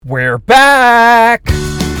We're back!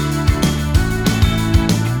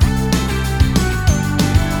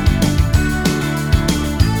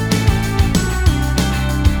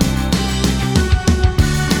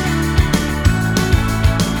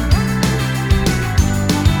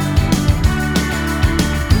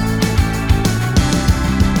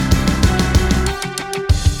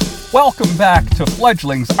 Welcome back to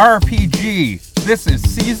Fledglings RPG. This is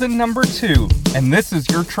season number 2, and this is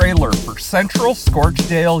your trailer for Central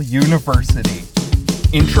Scorchdale University.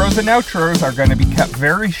 Intros and outros are going to be kept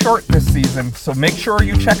very short this season, so make sure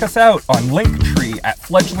you check us out on Linktree at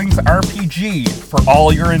Fledglings RPG for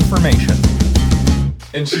all your information.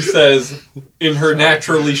 And she says, in her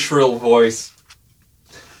naturally shrill voice,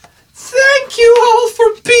 "Thank you all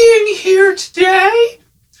for being here today.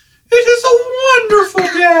 It is a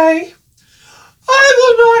wonderful day. I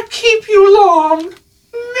will not keep you long.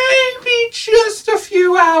 Maybe just a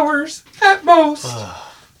few hours at most.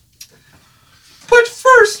 But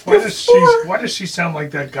first, why does she sound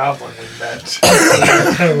like that goblin we met?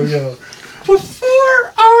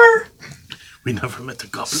 Before our We never met the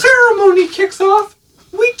goblin. ceremony kicks off,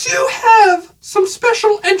 we do have some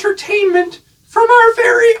special entertainment from our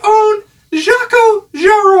very own Jaco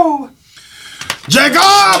Jarreau.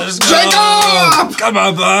 Jacob! Jacob! Come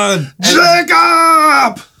on, bud!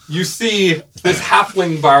 Jacob! You see this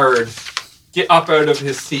halfling bard get up out of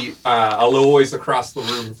his seat a little ways across the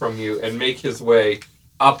room from you and make his way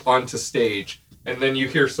up onto stage. And then you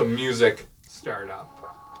hear some music start up.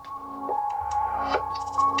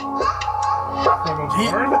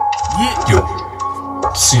 Yo,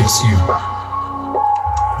 CSU.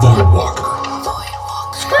 Voidwalker.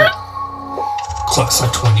 Class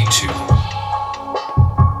of 22.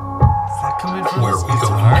 Where are we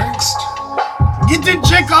going next? Get it,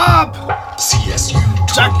 Jacob! CSU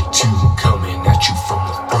 22, coming at you from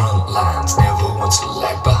the front lines. Never once to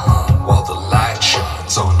lag behind while the light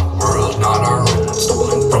shines on a world not our own.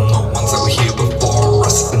 Stolen from the ones that were here before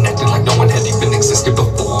us and acting like no one had even existed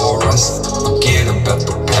before us. Forget about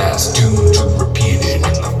the past, doomed to repeat it in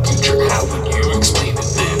the future. How would you explain it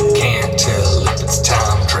then? Can't tell if it's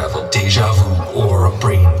time travel, deja vu, or a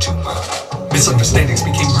brain tumor. Misunderstandings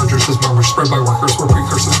became murders as murmurs spread by workers were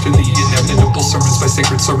precursors to the inevitable sermons by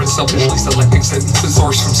sacred servants selfishly selecting sentences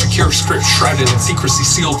sourced from secure scripts shrouded in secrecy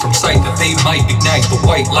sealed from sight that they might ignite the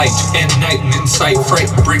white light and night and insight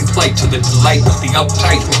fright and bring plight to the delight of the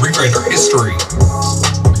uptight who rewrite our history.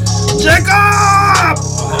 Jacob!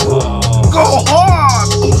 Go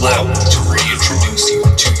hard! Allow me to reintroduce you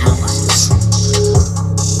to your roots.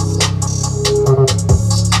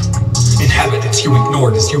 Inhabitants you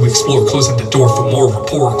ignored as you explore, closing the door for more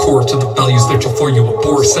rapport, core to the values that for you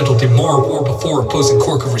abhor, settled in more war before opposing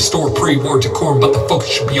core could restore pre-war decorum, but the focus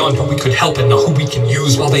should be on who we could help and not who we can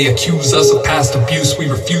use. While they accuse us of past abuse, we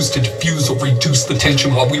refuse to diffuse or reduce the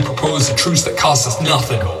tension while we propose a truce that costs us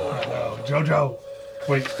nothing. No, Jojo.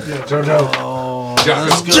 Wait, yeah, Jojo.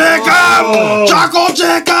 Jacob! Jaco,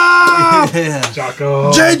 Jacob!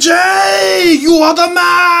 Jaco. JJ! You are the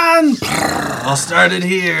man! I'll start it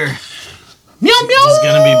here. Meow, meow! He's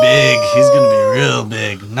gonna be big. He's gonna be real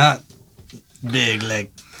big. Not big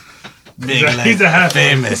like He's a halfling.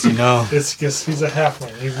 famous, you know? It's just, he's a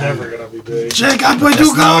halfling. He's never gonna be big. Jacob, where do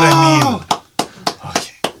go? Not what I mean.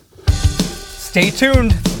 Okay. Stay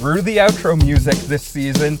tuned through the outro music this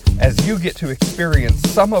season as you get to experience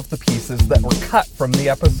some of the pieces that were cut from the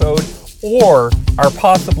episode or are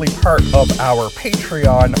possibly part of our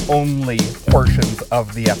Patreon-only portions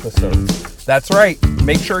of the episodes. That's right,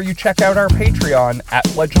 make sure you check out our Patreon at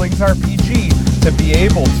Fledglings RPG to be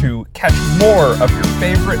able to catch more of your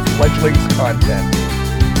favorite Fledglings content.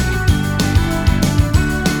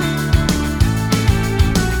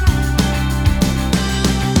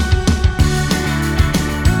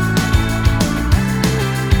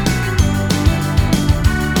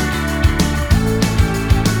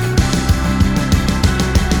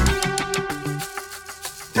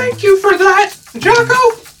 Thank you for that,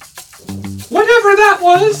 Jaco! Whatever that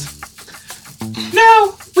was.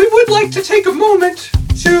 Now, we would like to take a moment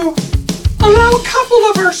to allow a couple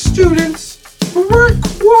of our students who weren't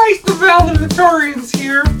quite the valedictorians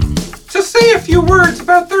here to say a few words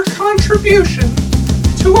about their contribution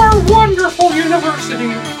to our wonderful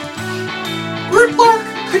university.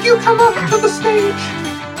 Griplark, could you come up to the stage?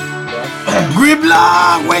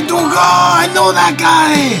 Griblar, where to go? I know that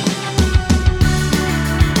guy!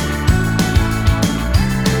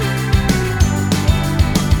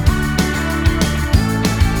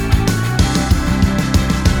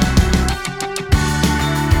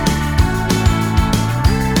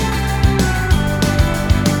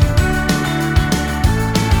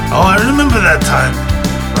 Oh, I remember that time.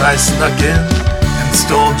 I snuck in and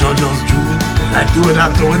stole JoJo's jewel, and I threw it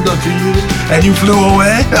out the window to you, and you flew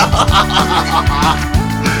away?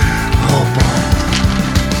 Oh, boy.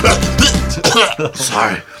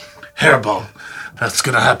 Sorry. Hairball. That's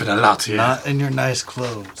gonna happen a lot here. Not in your nice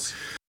clothes.